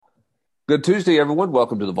Good Tuesday, everyone.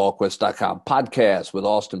 Welcome to the VolQuest.com podcast with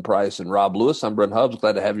Austin Price and Rob Lewis. I'm Brent Hubbs.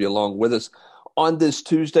 Glad to have you along with us on this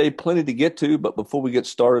Tuesday. Plenty to get to, but before we get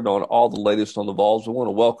started on all the latest on the Vols, we want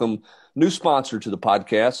to welcome new sponsor to the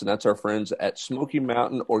podcast, and that's our friends at Smoky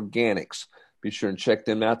Mountain Organics. Be sure and check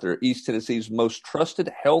them out. They're East Tennessee's most trusted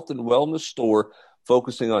health and wellness store,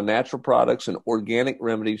 focusing on natural products and organic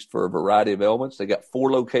remedies for a variety of ailments. They got 4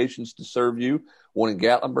 locations to serve you, one in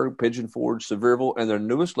Gatlinburg, Pigeon Forge, Sevierville, and their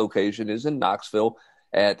newest location is in Knoxville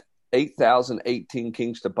at 8018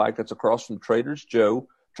 Kingston Pike. That's across from Trader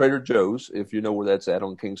Joe's, if you know where that's at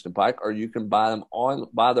on Kingston Pike, or you can buy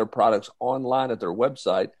their products online at their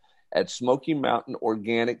website at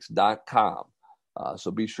SmokyMountainOrganics.com.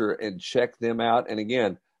 So be sure and check them out. And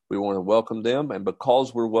again, we want to welcome them, and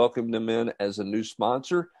because we're welcoming them in as a new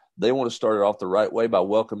sponsor, they want to start it off the right way by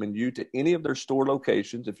welcoming you to any of their store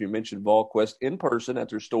locations. If you mention VolQuest in person at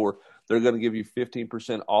their store, they're going to give you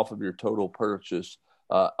 15% off of your total purchase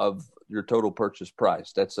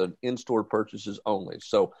price. That's an in-store purchases only.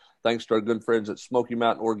 So thanks to our good friends at Smoky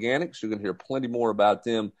Mountain Organics. You're going to hear plenty more about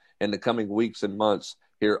them in the coming weeks and months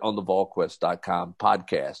here on the VolQuest.com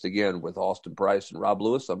podcast. Again, with Austin Price and Rob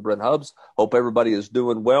Lewis, I'm Brent Hubbs. Hope everybody is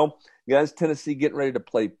doing well. Guys, Tennessee getting ready to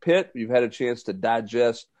play Pitt. You've had a chance to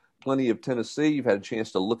digest plenty of Tennessee. You've had a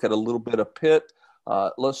chance to look at a little bit of Pitt.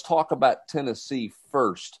 Let's talk about Tennessee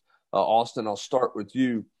first. Austin, I'll start with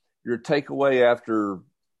you. Your takeaway after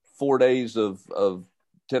 4 days of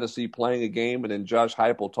Tennessee playing a game, and then Josh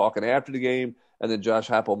Heupel talking after the game, and then Josh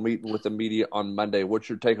Heupel meeting with the media on Monday. What's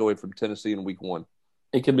your takeaway from Tennessee in week 1?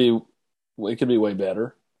 It could be way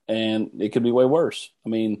better, and it could be way worse.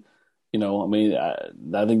 I think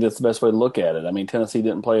that's the best way to look at it. I mean, Tennessee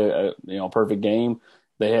didn't play a perfect game.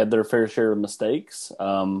 They had their fair share of mistakes,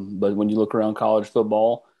 but when you look around college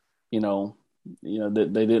football, they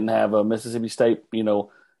didn't have a Mississippi State,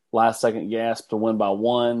 last second gasp to win by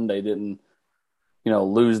 1. They didn't,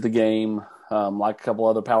 lose the game like a couple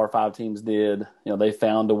other Power 5 teams did. They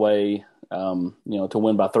found a way to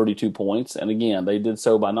win by 32 points. And again, they did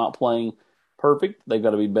so by not playing perfect. They've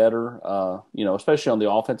got to be better, especially on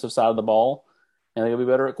the offensive side of the ball, and they'll be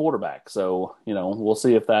better at quarterback. So, we'll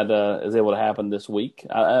see if that is able to happen this week.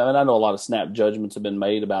 I know a lot of snap judgments have been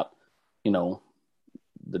made about, the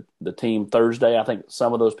team Thursday. I think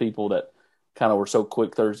some of those people that kind of were so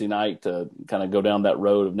quick Thursday night to kind of go down that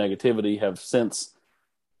road of negativity have since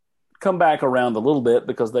come back around a little bit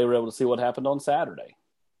because they were able to see what happened on Saturday.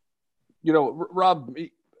 Rob,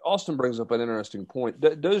 Austin brings up an interesting point.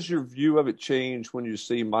 Does your view of it change when you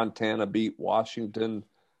see Montana beat Washington,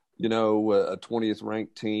 a 20th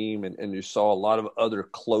ranked team, and you saw a lot of other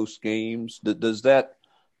close games? Does that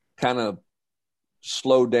kind of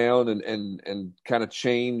slow down and kind of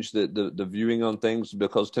change the viewing on things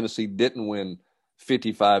because Tennessee didn't win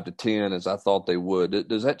 55-10 as I thought they would?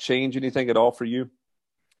 Does that change anything at all for you?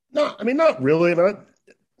 No, not really.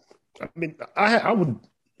 I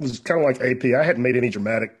was kind of like AP. I hadn't made any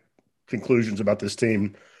dramatic conclusions about this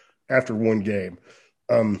team after one game.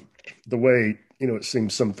 The way, it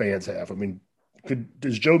seems some fans have.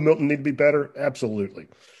 Does Joe Milton need to be better? Absolutely.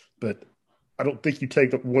 But I don't think you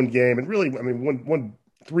take one game and really,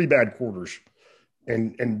 3 bad quarters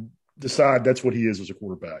and decide that's what he is as a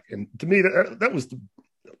quarterback. And to me, that was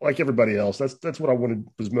like everybody else. That's what I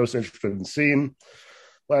was most interested in seeing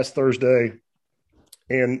last Thursday.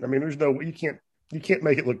 And there's you can't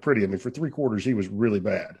make it look pretty. For 3 quarters, he was really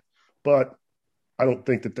bad. But I don't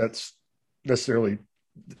think that's necessarily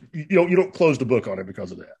you don't close the book on it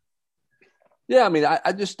because of that. Yeah,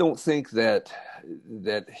 I just don't think that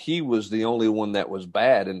he was the only one that was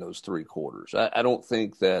bad in those 3 quarters. I don't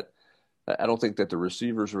think that the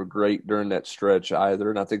receivers were great during that stretch either,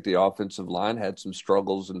 and I think the offensive line had some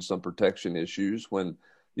struggles and some protection issues when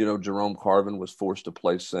Jerome Carvin was forced to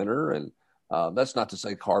play center, and that's not to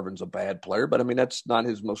say Carvin's a bad player, but that's not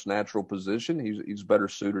his most natural position. He's better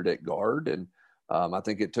suited at guard, and I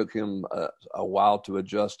think it took him a while to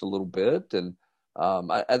adjust a little bit, and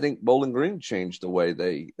I think Bowling Green changed the way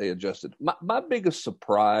they adjusted. My biggest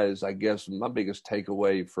surprise, I guess, my biggest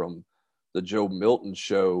takeaway from the Joe Milton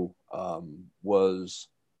show was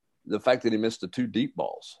the fact that he missed the 2 deep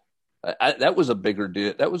balls. That was a bigger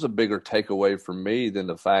takeaway for me than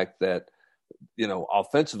the fact that,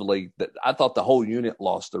 offensively, that I thought the whole unit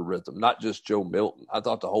lost their rhythm, not just Joe Milton. I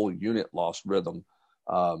thought the whole unit lost rhythm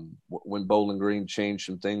when Bowling Green changed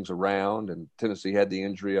some things around and Tennessee had the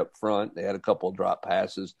injury up front. They had a couple of drop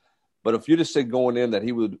passes. But if you just said going in that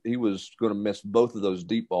he was going to miss both of those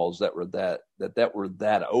deep balls that were that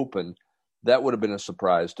open, that would have been a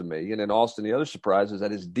surprise to me. And then Austin, the other surprise is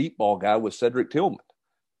that his deep ball guy was Cedric Tillman.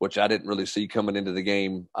 which I didn't really see coming into the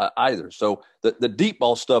game either. So the deep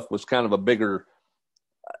ball stuff was kind of a bigger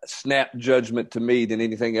snap judgment to me than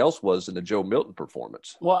anything else was in the Joe Milton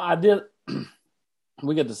performance. Well, I did.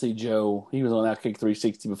 We got to see Joe. He was on Outkick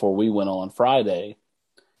 360 before we went on Friday.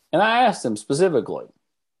 And I asked him specifically,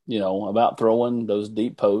 about throwing those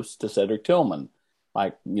deep posts to Cedric Tillman.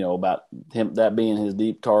 Like, about him, that being his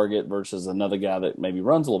deep target versus another guy that maybe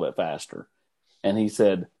runs a little bit faster. And he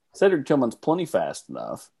said, Cedric Tillman's plenty fast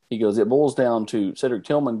enough. He goes, it boils down to Cedric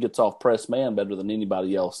Tillman gets off press man better than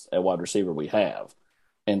anybody else at wide receiver we have.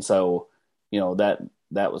 And so, that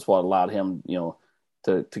was what allowed him,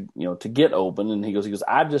 to get open. And he goes,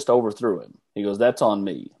 I just overthrew him. He goes, that's on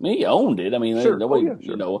me. I mean, he owned it. I mean, sure. Nobody,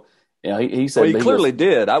 sure. He said he clearly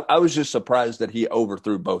did. I was just surprised that he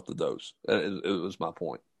overthrew both of those. It was my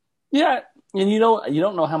point. Yeah, and you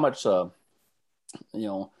don't know how much, kind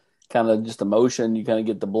of just emotion. You kind of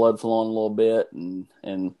get the blood flowing a little bit, and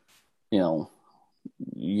you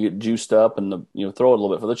get juiced up and throw it a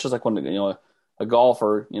little bit. It's just like when a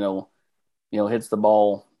golfer hits the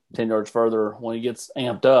ball 10 yards further when he gets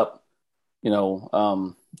amped up.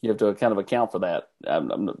 You have to kind of account for that.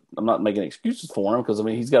 I'm not making excuses for him because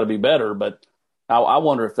he's got to be better. But I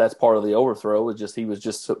wonder if that's part of the overthrow. Is just he was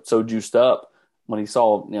just so juiced up when he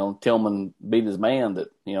saw Tillman beat his man that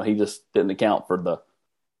he just didn't account for the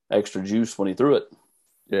extra juice when he threw it.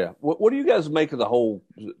 Yeah. What do you guys make of the whole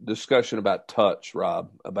discussion about touch, Rob?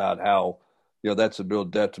 About how that's a real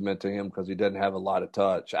detriment to him because he doesn't have a lot of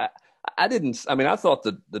touch. I thought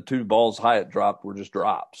the two balls Hyatt dropped were just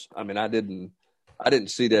drops. I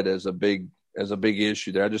didn't see that as a big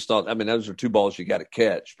issue there. I just thought, those are two balls you got to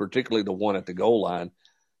catch, particularly the one at the goal line.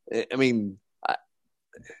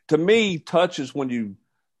 To me, touch is when you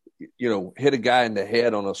hit a guy in the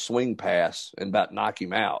head on a swing pass and about knock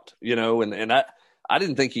him out. And I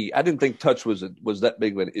didn't think touch was that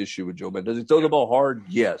big of an issue with Joe Milton. Does he throw the ball hard?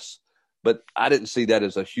 Yes, but I didn't see that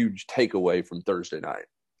as a huge takeaway from Thursday night.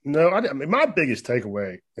 No, my biggest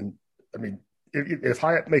takeaway, and if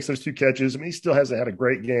Hyatt makes those two catches, he still hasn't had a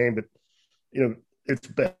great game, but it's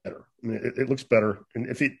better. It looks better, and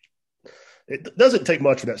it doesn't take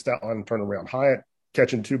much for that stat line to turn around. Hyatt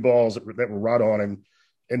catching two balls that were right on him,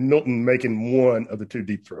 and Milton making one of the two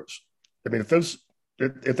deep throws. If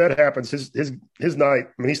that happens, his night.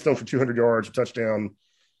 He's thrown for 200 yards, a touchdown.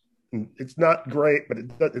 It's not great, but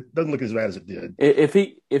it doesn't look as bad as it did. If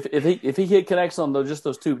he hit connects on just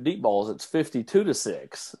those two deep balls, it's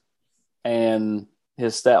 52-6, and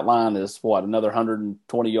his stat line is another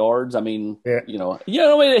 120 yards. Rob's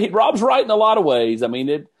right in a lot of ways.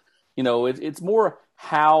 It's more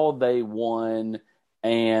how they won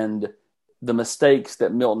and the mistakes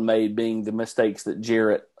that Milton made being the mistakes that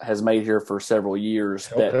Jarrett has made here for several years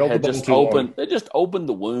that just opened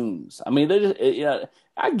the wounds.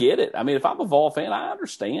 I get it. If I'm a Vol fan, I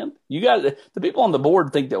understand. The people on the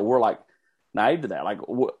board think that we're like naive to that. Like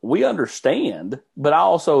we understand, but I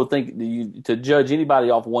also think to judge anybody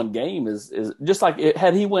off one game is just like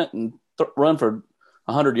had he went and run for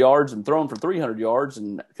 100 yards and thrown for 300 yards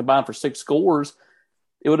and combined for 6 scores,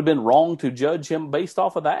 it would have been wrong to judge him based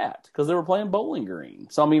off of that because they were playing Bowling Green.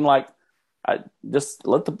 So I just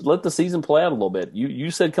let the season play out a little bit.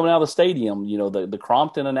 You said coming out of the stadium, the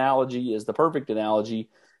Crompton analogy is the perfect analogy.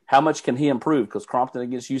 How much can he improve? Because Crompton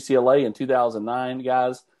against UCLA in 2009,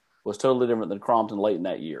 guys, was totally different than Crompton late in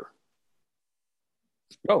that year.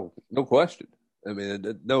 Oh, no question.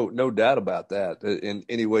 No doubt about that in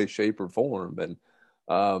any way, shape, or form. And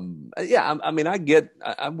he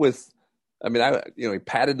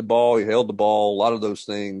patted the ball, he held the ball, a lot of those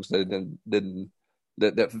things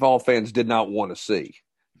that Vol fans did not want to see.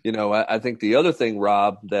 I think the other thing,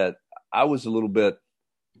 Rob, that I was a little bit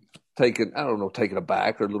taken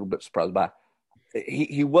aback or a little bit surprised by,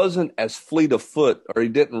 he wasn't as fleet of foot, or he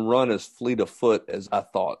didn't run as fleet of foot as I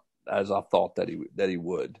thought that he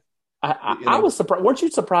would. I was surprised. Weren't you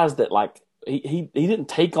surprised that he didn't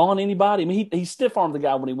take on anybody? He stiff armed the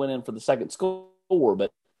guy when he went in for the second score,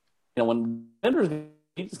 but when Bender's,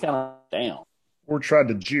 he just kind of down. Or tried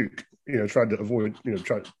to juke, tried to avoid,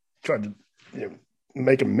 tried to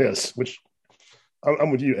make him miss, which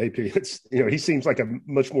I'm with you, AP. It's he seems like a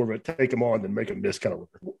much more of a take him on than make him miss kind of.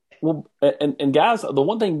 Well, and guys, the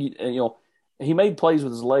one thing he made plays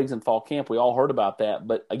with his legs in fall camp. We all heard about that,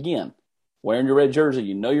 but again, wearing your red jersey,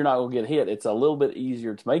 you're not going to get hit. It's a little bit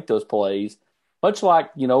easier to make those plays, much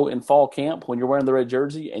like in fall camp when you're wearing the red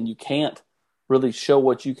jersey and you can't really show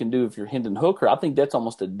what you can do if you're Hendon Hooker. I think that's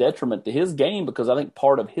almost a detriment to his game because I think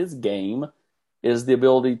part of his game is the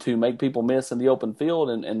ability to make people miss in the open field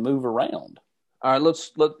and move around. All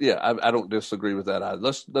right, I don't disagree with that.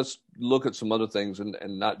 Let's look at some other things and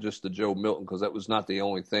not just the Joe Milton, because that was not the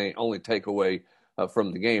only takeaway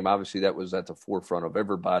from the game. Obviously, that was at the forefront of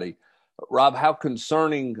everybody. Rob, how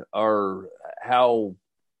concerning or how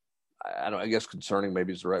I guess concerning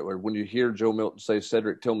maybe is the right word when you hear Joe Milton say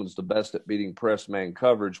Cedric Tillman's the best at beating press man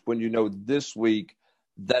coverage, when you know this week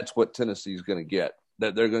that's what Tennessee's going to get,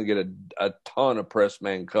 that they're going to get a ton of press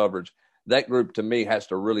man coverage. That group, to me, has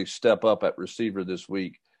to really step up at receiver this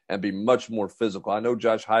week and be much more physical. I know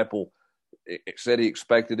Josh Heupel said he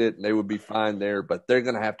expected it and they would be fine there, but they're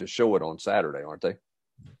going to have to show it on Saturday, aren't they?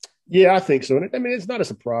 Yeah, I think so. And I mean, it's not a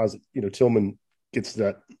surprise that Tillman gets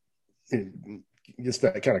that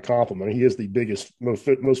kind of compliment. He is the biggest,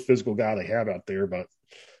 most physical guy they have out there, but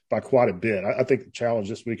by quite a bit. I think the challenge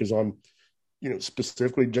this week is on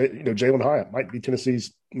specifically Jalen Hyatt might be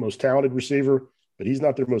Tennessee's most talented receiver, but he's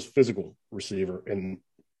not their most physical receiver. And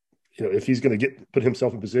if he's going to put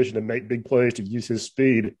himself in position to make big plays, to use his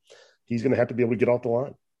speed, he's going to have to be able to get off the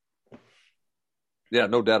line. Yeah,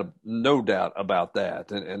 no doubt about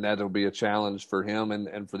that. And that'll be a challenge for him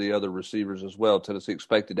and for the other receivers as well. Tennessee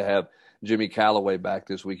expected to have Jimmy Callaway back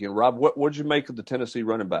this weekend. Rob, what'd you make of the Tennessee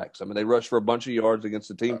running backs? I mean, they rushed for a bunch of yards against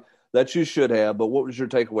the team that you should have, but what was your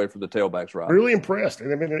takeaway from the tailbacks, Rob? Really impressed.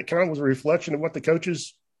 And I mean, it kind of was a reflection of what the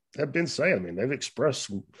coaches have been saying. I mean, they've expressed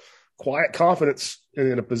some quiet confidence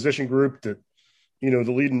in a position group that,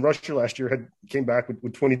 the leading rusher last year came back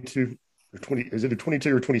with 22 or 20, is it a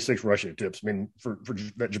 22 or 26 rushing attempts? I mean, for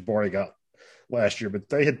that Jabari got last year, but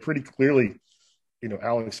they had pretty clearly,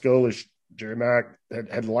 Alex Golesh, Jerry Mack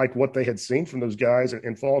had liked what they had seen from those guys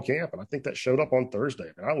in fall camp. And I think that showed up on Thursday.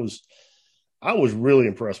 And I was really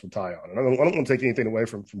impressed with Tyon. And I don't want to take anything away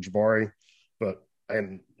from Jabari, but I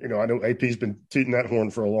know AP's been tooting that horn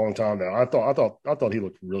for a long time now. I thought he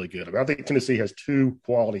looked really good. I mean, I think Tennessee has two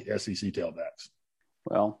quality SEC tailbacks.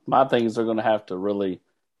 Well, my thing is they're going to have to really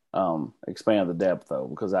expand the depth, though,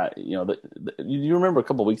 because you remember a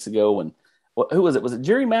couple of weeks ago when who was it? Was it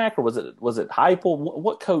Jerry Mack or was it Heupel?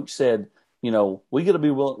 What coach said? We got to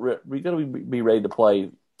be ready to play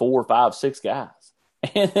 4, 5, 6 guys,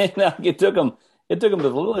 and then it took them to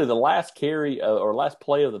literally the last carry or last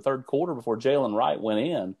play of the third quarter before Jalen Wright went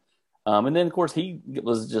in, and then of course he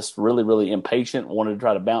was just really, really impatient, wanted to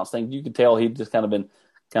try to bounce things. You could tell he'd just kind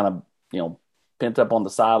of pent up on the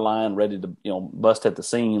sideline, ready to bust at the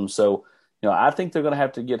seams. So I think they're going to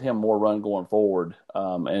have to get him more run going forward,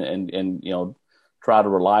 and try to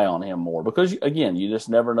rely on him more, because again, you just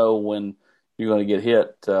never know when you're going to get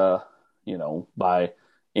hit, by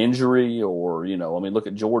injury or look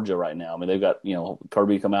at Georgia right now. I mean, they've got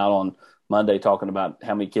Kirby come out on Monday talking about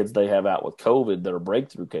how many kids they have out with COVID that are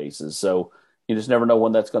breakthrough cases. So you just never know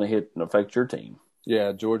when that's going to hit and affect your team.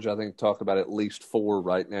 Yeah, Georgia, I think, talked about at least 4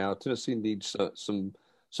 right now. Tennessee needs some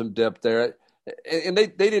depth there. And they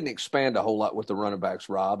didn't expand a whole lot with the running backs,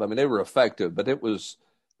 Rob. I mean, they were effective, but it was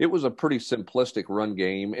a pretty simplistic run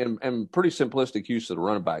game and pretty simplistic use of the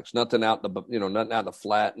running backs. Nothing out in the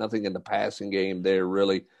flat, nothing in the passing game there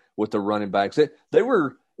really with the running backs. They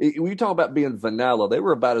were, when you talk about being vanilla, they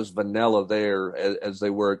were about as vanilla there as they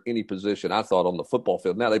were at any position, I thought, on the football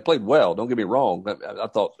field. Now, they played well. Don't get me wrong. I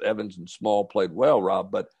thought Evans and Small played well,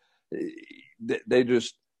 Rob, but it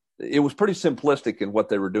was pretty simplistic in what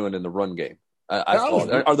they were doing in the run game. I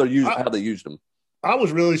thought, how they used them. I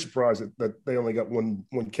was really surprised that they only got one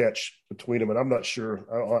catch between them, and I'm not sure.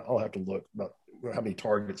 I'll have to look about how many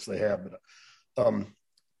targets they have. But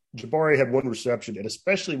Jabari had 1 reception, and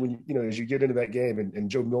especially when as you get into that game, and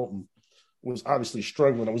Joe Milton was obviously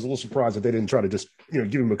struggling. I was a little surprised that they didn't try to just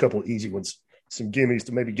give him a couple of easy ones, some gimmies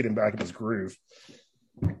to maybe get him back in his groove.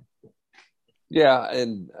 Yeah,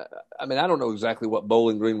 and I mean, I don't know exactly what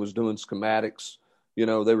Bowling Green was doing schematics. They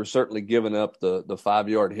were certainly giving up the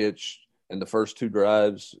 5-yard hitch in the first 2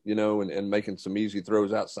 drives, and making some easy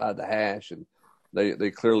throws outside the hash. And they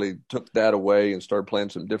clearly took that away and started playing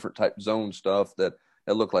some different type zone stuff that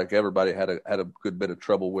looked like everybody had a good bit of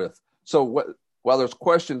trouble with. So while there's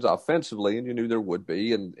questions offensively, and you knew there would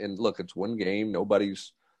be, and look, it's one game.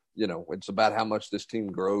 Nobody's, it's about how much this team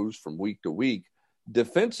grows from week to week.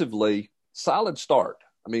 Defensively, solid start.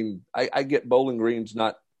 I mean, I get Bowling Green's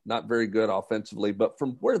not very good offensively, but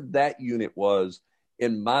from where that unit was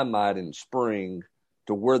in my mind in spring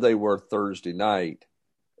to where they were Thursday night,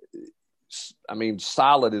 I mean,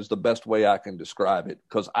 solid is the best way I can describe it,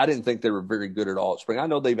 because I didn't think they were very good at all at spring. I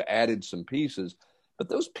know they've added some pieces, but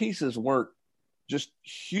those pieces weren't just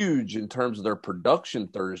huge in terms of their production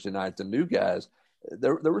Thursday night. The new guys,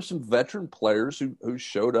 there were some veteran players who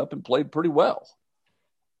showed up and played pretty well.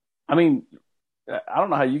 I mean, I don't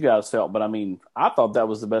know how you guys felt, but I mean, I thought that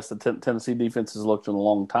was the best the Tennessee defense has looked in a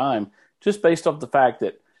long time, just based off the fact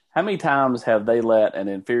that how many times have they let an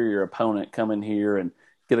inferior opponent come in here and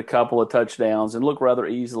get a couple of touchdowns and look rather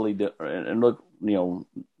easily and look,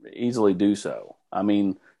 easily do so. I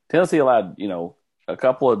mean, Tennessee allowed, a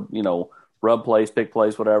couple of, rub plays, pick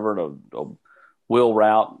plays, whatever, to wheel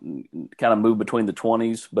route and kind of move between the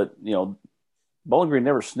 20s, but Bowling Green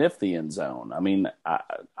never sniffed the end zone. I mean,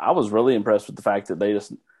 I was really impressed with the fact that they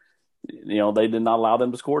just, they did not allow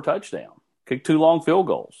them to score a touchdown, kick two long field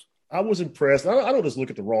goals. I was impressed. I don't just look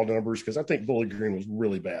at the raw numbers because I think Bowling Green was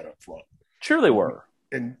really bad up front. Sure, they were.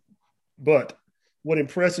 But what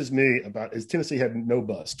impresses me about is Tennessee had no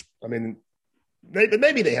bust. I mean,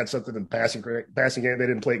 maybe they had something in passing game. They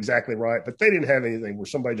didn't play exactly right, but they didn't have anything where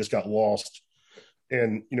somebody just got lost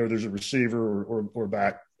and there's a receiver or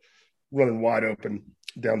back running wide open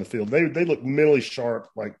down the field. They look mentally sharp.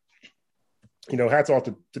 Like, hats off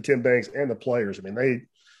to Tim Banks and the players. I mean,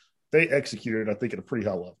 they executed, I think, at a pretty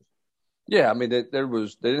high level. Yeah, I mean, they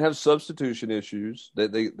didn't have substitution issues.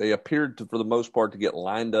 They appeared to, for the most part, to get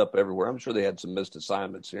lined up everywhere. I'm sure they had some missed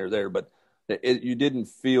assignments here or there, but you didn't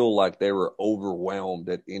feel like they were overwhelmed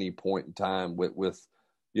at any point in time with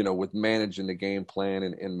managing the game plan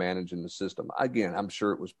and managing the system. Again, I'm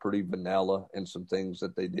sure it was pretty vanilla in some things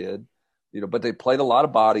that they did, but they played a lot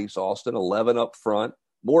of bodies. Austin, 11 up front,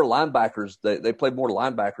 more linebackers. They played more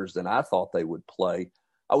linebackers than I thought they would play.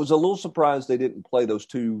 I was a little surprised they didn't play those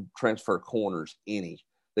two transfer corners any.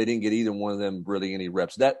 They didn't get either one of them really any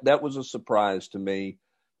reps. That was a surprise to me.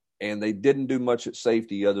 And they didn't do much at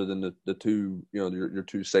safety other than the two, your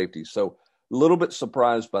two safeties. So a little bit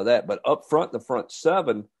surprised by that. But up front, the front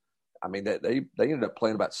seven, I mean, they ended up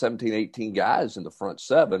playing about 17, 18 guys in the front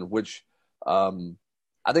seven, which I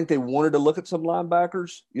think they wanted to look at some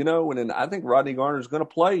linebackers, and then I think Rodney Garner is going to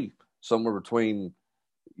play somewhere between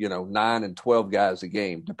 9 and 12 guys a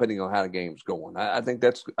game, depending on how the game's going. I think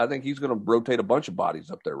he's going to rotate a bunch of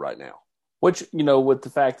bodies up there right now. Which, with the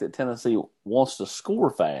fact that Tennessee wants to score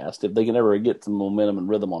fast, if they can ever get some momentum and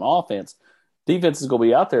rhythm on offense, defense is going to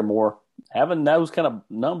be out there more. Having those kind of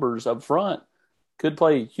numbers up front could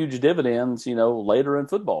play huge dividends, later in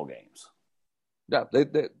football games. Yeah,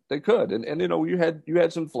 they could. And you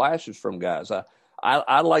had some flashes from guys.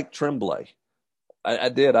 I like Tremblay. I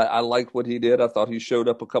did. I liked what he did. I thought he showed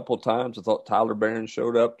up a couple of times. I thought Tyler Barron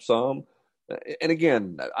showed up some. And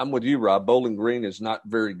again, I'm with you, Rob. Bowling Green is not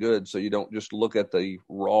very good, so you don't just look at the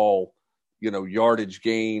raw, yardage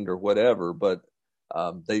gained or whatever. But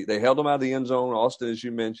they held them out of the end zone, Austin, as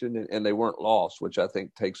you mentioned, and they weren't lost, which I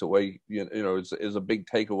think takes away, is a big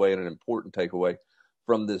takeaway and an important takeaway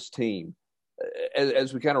from this team.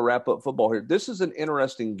 As we kind of wrap up football here, this is an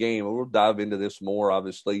interesting game. We'll dive into this more,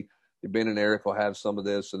 obviously. Ben and Eric will have some of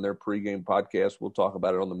this in their pregame podcast. We'll talk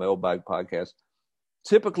about it on the Mailbag podcast.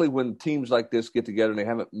 Typically, when teams like this get together and they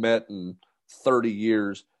haven't met in 30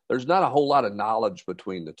 years, there's not a whole lot of knowledge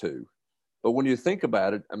between the two. But when you think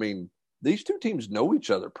about it, I mean, these two teams know each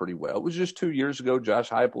other pretty well. It was just 2 years ago, Josh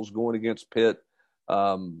Heupel's going against Pitt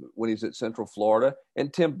when he's at Central Florida,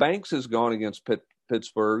 and Tim Banks has gone against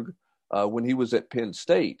Pittsburgh when he was at Penn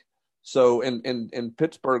State. So, and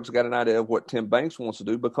Pittsburgh's got an idea of what Tim Banks wants to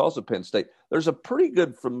do because of Penn State. There's a pretty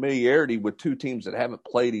good familiarity with two teams that haven't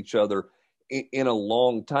played each other in a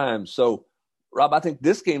long time. So, Rob, I think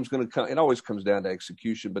this game's going to come. It always comes down to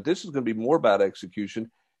execution, but this is going to be more about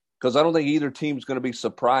execution because I don't think either team's going to be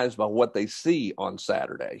surprised by what they see on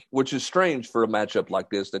Saturday, which is strange for a matchup like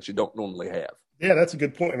this that you don't normally have. Yeah, that's a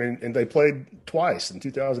good point. I mean, and they played twice in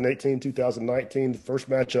 2018, 2019. The first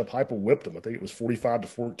matchup, Heupel whipped them. I think it was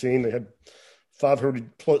 45-14. They had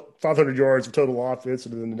 500 yards of total offense,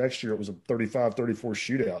 and then the next year it was a 35-34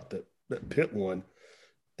 shootout that Pitt won.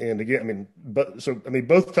 And again,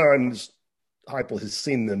 both times Heupel has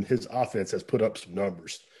seen them, his offense has put up some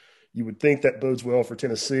numbers. You would think that bodes well for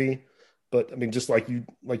Tennessee, but I mean, just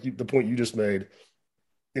the point you just made,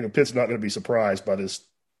 Pitt's not going to be surprised by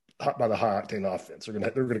the high octane offense. They're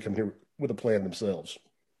going to come here with a plan themselves.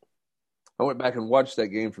 I went back and watched that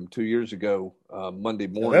game from 2 years ago, Monday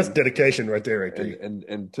morning. That's dedication right there, AP.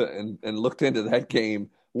 And looked into that game.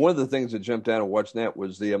 One of the things that jumped out and watching that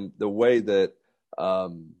was the way that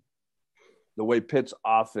the way Pitt's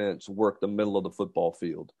offense worked the middle of the football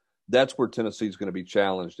field. That's where Tennessee's going to be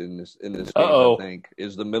challenged in this game. I think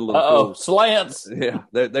is the middle of the field. Slants. Yeah,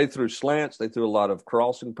 they threw slants. They threw a lot of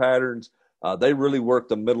crossing patterns. They really worked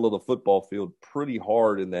the middle of the football field pretty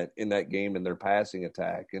hard in that game in their passing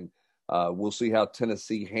attack, and we'll see how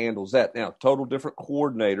Tennessee handles that. Now, total different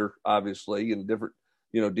coordinator, obviously, and different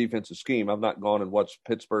defensive scheme. I've not gone and watched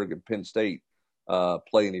Pittsburgh and Penn State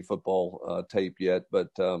play any football tape yet. But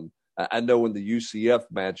I know in the UCF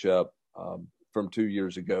matchup from 2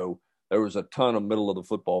 years ago, there was a ton of middle of the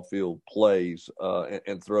football field plays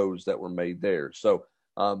and throws that were made there. So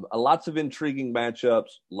lots of intriguing matchups,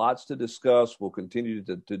 lots to discuss. We'll continue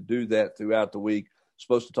to do that throughout the week.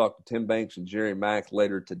 Supposed to talk to Tim Banks and Jerry Mack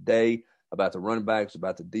later today about the running backs,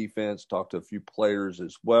 about the defense, talk to a few players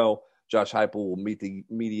as well. Josh Heupel will meet the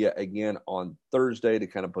media again on Thursday to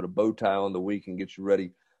kind of put a bow tie on the week and get you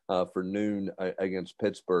ready for noon against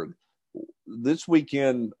Pittsburgh. This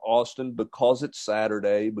weekend, Austin, because it's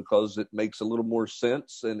Saturday, because it makes a little more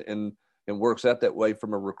sense and works out that way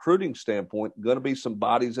from a recruiting standpoint, going to be some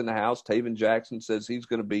bodies in the house. Taven Jackson says he's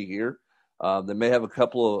going to be here. They may have a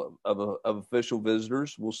couple of official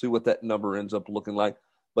visitors. We'll see what that number ends up looking like.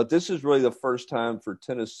 But this is really the first time for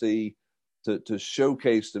Tennessee to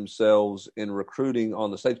showcase themselves in recruiting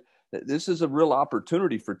on the stage. This is a real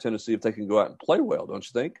opportunity for Tennessee if they can go out and play well, don't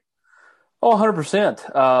you think? Oh,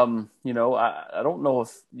 100%. I don't know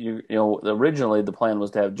if originally the plan was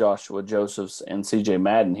to have Joshua Josephs and CJ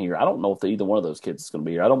Madden here. I don't know if either one of those kids is going to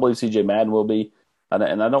be here. I don't believe CJ Madden will be,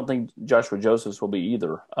 and I don't think Joshua Josephs will be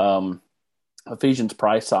either. Ephesians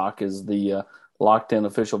Prysock is the locked in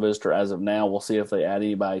official visitor as of now. We'll see if they add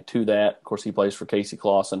anybody to that. Of course, he plays for Casey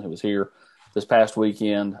Clausen, who was here this past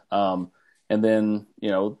weekend. And then,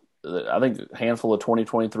 I think a handful of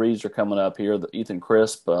 2023s are coming up here. Ethan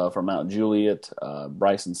Crisp from Mount Juliet,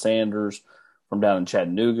 Bryson Sanders from down in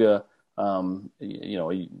Chattanooga. The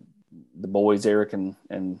boys, Eric and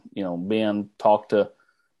Ben, talked to,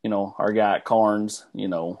 our guy at Carnes,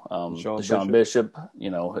 Deshaun Bishop,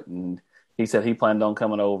 and he said he planned on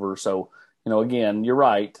coming over. So, again, you're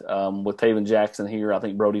right. With Taven Jackson here, I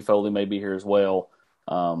think Brody Foley may be here as well.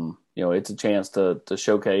 It's a chance to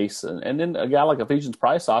showcase. And then a guy like Ephesians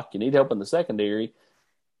Prysock, you need help in the secondary.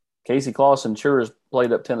 Casey Clausen sure has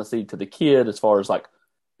played up Tennessee to the kid as far as like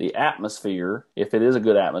the atmosphere. If it is a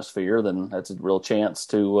good atmosphere, then that's a real chance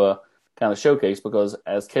to kind of showcase, because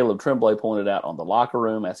as Caleb Tremblay pointed out on the locker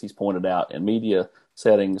room, as he's pointed out in media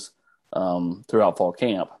settings throughout fall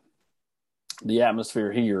camp, the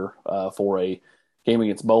atmosphere here for a game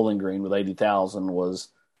against Bowling Green with 80,000 was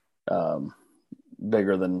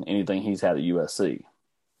bigger than anything he's had at USC.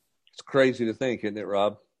 It's crazy to think, isn't it,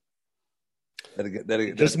 Rob?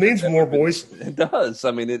 It just means more, boys. It does.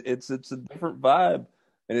 I mean, it's a different vibe,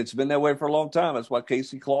 and it's been that way for a long time. That's why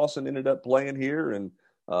Casey Clausen ended up playing here, and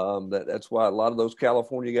that's why a lot of those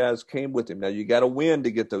California guys came with him. Now, you got to win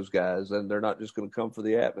to get those guys, and they're not just going to come for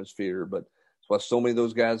the atmosphere, but that's why so many of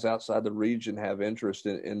those guys outside the region have interest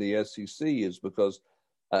in the SEC, is because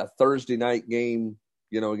a Thursday night game,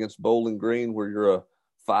 against Bowling Green, where you're a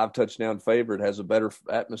 5-touchdown favorite, has a better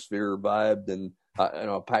atmosphere or vibe than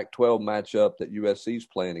a Pac-12 matchup that USC's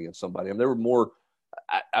playing against somebody. I mean, there were more.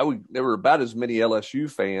 There were about as many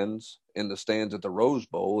LSU fans in the stands at the Rose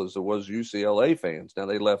Bowl as there was UCLA fans. Now,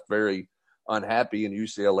 they left very unhappy, and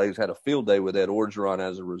UCLA's had a field day with Ed Orgeron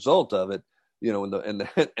as a result of it.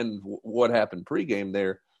 And what happened pregame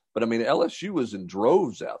there. But I mean, LSU was in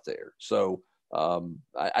droves out there, so.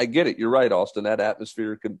 I get it. You're right, Austin. That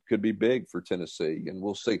atmosphere could be big for Tennessee, and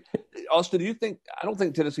we'll see. Austin, do you think – I don't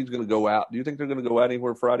think Tennessee's going to go out. Do you think they're going to go out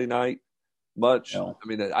anywhere Friday night much? No. I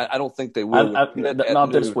mean, I don't think they will. Not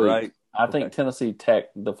this week. Right? I think Tennessee Tech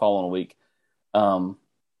the following week. I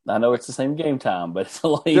know it's the same game time, but it's a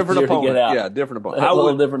little easier to get out. Yeah, different opponent. A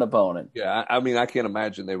little different opponent. Yeah, I mean, I can't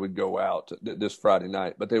imagine they would go out this Friday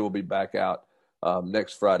night, but they will be back out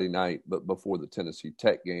next Friday night, but before the Tennessee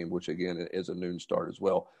Tech game, which again is a noon start as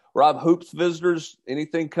well. Rob, Hoops visitors,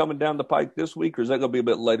 anything coming down the pike this week, or is that going to be a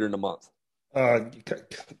bit later in the month? Got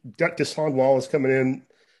Deshaun Wallace coming in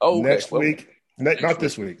next week. Not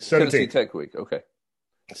this week. 17th. Tennessee Tech week. Okay.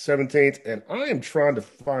 17th, and I am trying to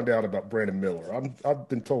find out about Brandon Miller. I've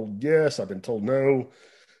been told yes. I've been told no.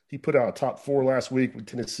 He put out a top 4 last week with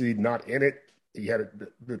Tennessee not in it. He had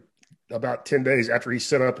about 10 days after he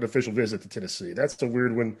set up an official visit to Tennessee. That's a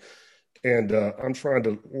weird one. And I'm trying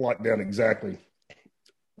to lock down exactly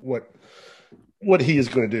what he is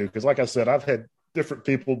going to do. Because like I said, I've had different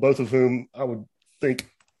people, both of whom I would think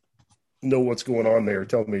know what's going on there,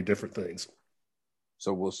 tell me different things.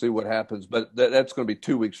 So we'll see what happens. But that's going to be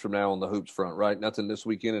 2 weeks from now on the Hoops front, right? Nothing this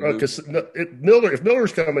weekend? Because if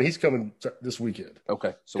Miller's coming, he's coming this weekend.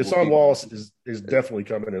 Okay. So Deshaun Wallace is definitely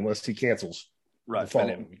coming unless he cancels. Right,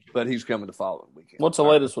 but he's coming the following weekend. What's the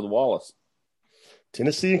latest with Wallace?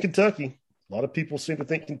 Tennessee and Kentucky. A lot of people seem to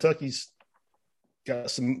think Kentucky's got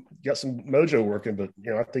some mojo working, but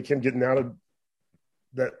I think him getting out of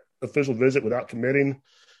that official visit without committing,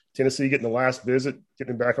 Tennessee getting the last visit,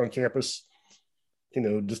 getting him back on campus,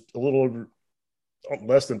 just a little over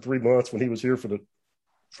less than 3 months when he was here for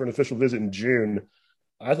an official visit in June.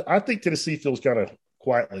 I think Tennessee feels kind of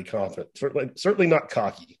quietly confident. Certainly not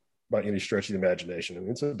cocky by any stretch of the imagination. I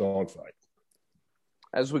mean, it's a dogfight.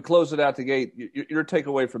 As we close it out the gate, your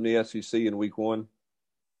takeaway from the SEC in week one?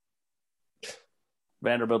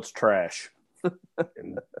 Vanderbilt's trash.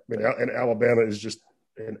 and Alabama is just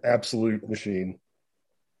an absolute machine.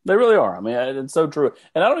 They really are. I mean, it's so true.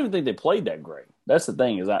 And I don't even think they played that great. That's the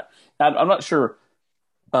thing, is I'm not sure.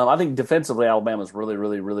 I think defensively, Alabama's really,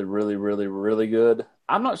 really, really, really, really, really good.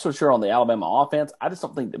 I'm not so sure on the Alabama offense. I just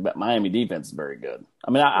don't think that Miami defense is very good.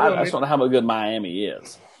 I mean, I just don't know how good Miami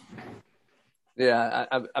is. Yeah,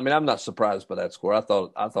 I mean, I'm not surprised by that score. I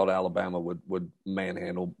thought Alabama would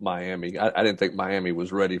manhandle Miami. I didn't think Miami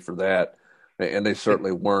was ready for that, and they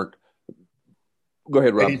certainly weren't. Go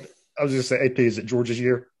ahead, Rob. I was just saying, AP, is it Georgia's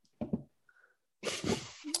year?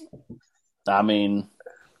 I mean,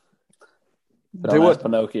 don't ask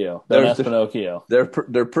Pinocchio. Don't ask Pinocchio. They're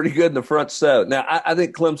pretty good in the front seven. Now, I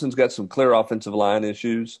think Clemson's got some clear offensive line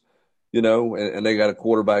issues, and they got a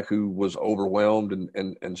quarterback who was overwhelmed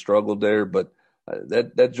and struggled there, but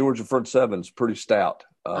that Georgia front seven is pretty stout.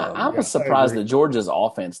 I was surprised that Georgia's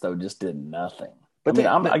offense, though, just did nothing. But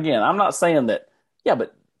I'm not saying that. Yeah,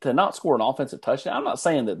 but to not score an offensive touchdown, I'm not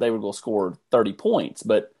saying that they would go score 30 points,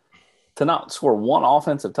 but to not score one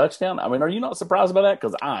offensive touchdown, I mean, are you not surprised by that?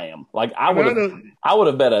 Because I am. Like, I would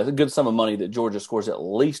have bet a good sum of money that Georgia scores at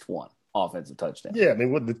least one offensive touchdown. Yeah, I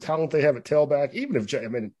mean, with the talent they have at tailback, even if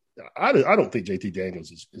I don't think JT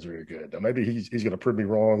Daniels is very good. Maybe he's going to prove me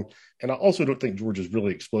wrong. And I also don't think Georgia's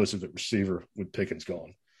really explosive at receiver with Pickens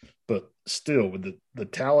gone. But still, with the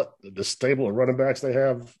talent, the stable of running backs they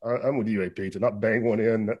have, I'm with you, AP. To not bang one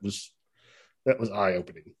in, that was eye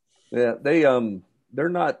opening. Yeah, they're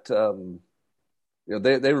not.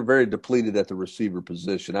 They were very depleted at the receiver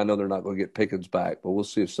position. I know they're not going to get Pickens back, but we'll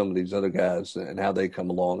see if some of these other guys and how they come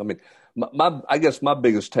along. I mean, I guess my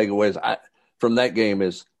biggest takeaway from that game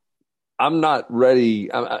is I'm not ready.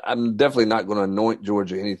 I'm definitely not going to anoint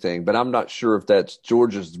Georgia anything, but I'm not sure if that's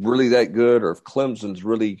Georgia's really that good or if Clemson's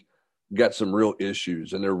really got some real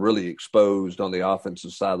issues and they're really exposed on the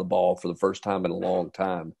offensive side of the ball for the first time in a long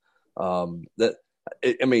time.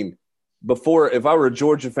 Before, if I were a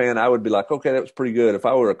Georgia fan, I would be like, okay, that was pretty good. If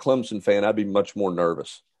I were a Clemson fan, I'd be much more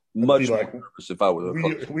nervous. Much more nervous if I were a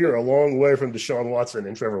Clemson fan. We are a long way from Deshaun Watson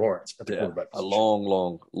and Trevor Lawrence at the quarterback position. A long,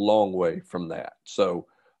 long, long way from that. So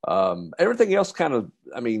everything else kind of,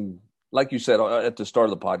 I mean, like you said at the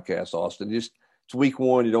start of the podcast, Austin, just it's week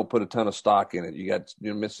one. You don't put a ton of stock in it. You got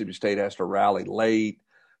Mississippi State has to rally late.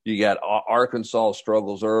 You got Arkansas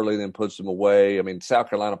struggles early, then puts them away. I mean, South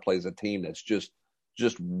Carolina plays a team that's just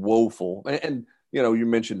woeful. And you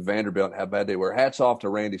mentioned Vanderbilt, how bad they were. Hats off to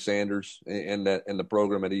Randy Sanders and the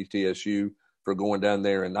program at ETSU for going down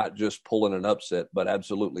there and not just pulling an upset, but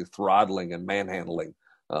absolutely throttling and manhandling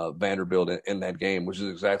Vanderbilt in that game, which is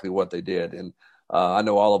exactly what they did. And I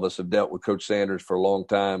know all of us have dealt with Coach Sanders for a long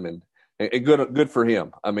time, and good for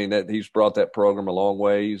him. I mean, that he's brought that program a long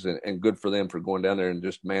ways, and good for them for going down there and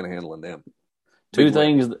just manhandling them. Two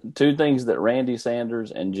things that Randy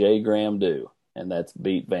Sanders and Jay Graham do, and that's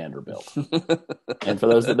beat Vanderbilt. And for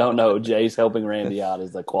those that don't know, Jay's helping Randy out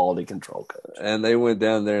as the quality control coach. And they went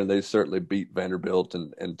down there and they certainly beat Vanderbilt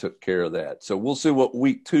and took care of that. So we'll see what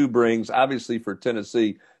week 2 brings. Obviously for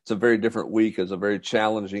Tennessee, it's a very different week as a very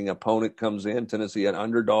challenging opponent comes in. Tennessee, an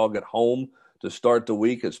underdog at home to start the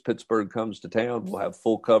week as Pittsburgh comes to town. We'll have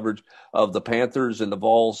full coverage of the Panthers and the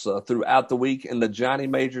Vols throughout the week in the Johnny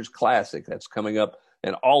Majors Classic. That's coming up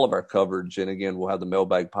in all of our coverage. And again, we'll have the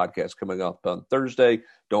Mailbag podcast coming up on Thursday.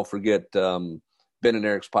 Don't forget Ben and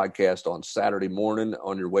Eric's podcast on Saturday morning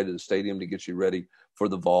on your way to the stadium to get you ready for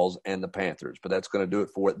the Vols and the Panthers. But that's going to do it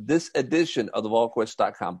for this edition of the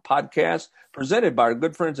VolQuest.com podcast, presented by our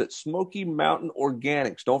good friends at Smoky Mountain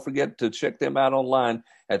Organics. Don't forget to check them out online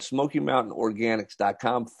at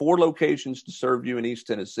SmokyMountainOrganics.com. 4 locations to serve you in East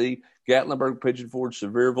Tennessee: Gatlinburg, Pigeon Forge,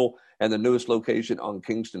 Sevierville, and the newest location on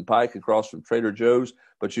Kingston Pike across from Trader Joe's.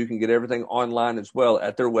 But you can get everything online as well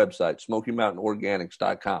at their website,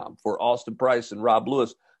 SmokyMountainOrganics.com. For Austin Price and Rob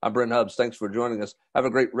Lewis, I'm Brent Hubbs. Thanks for joining us. Have a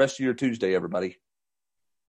great rest of your Tuesday, everybody.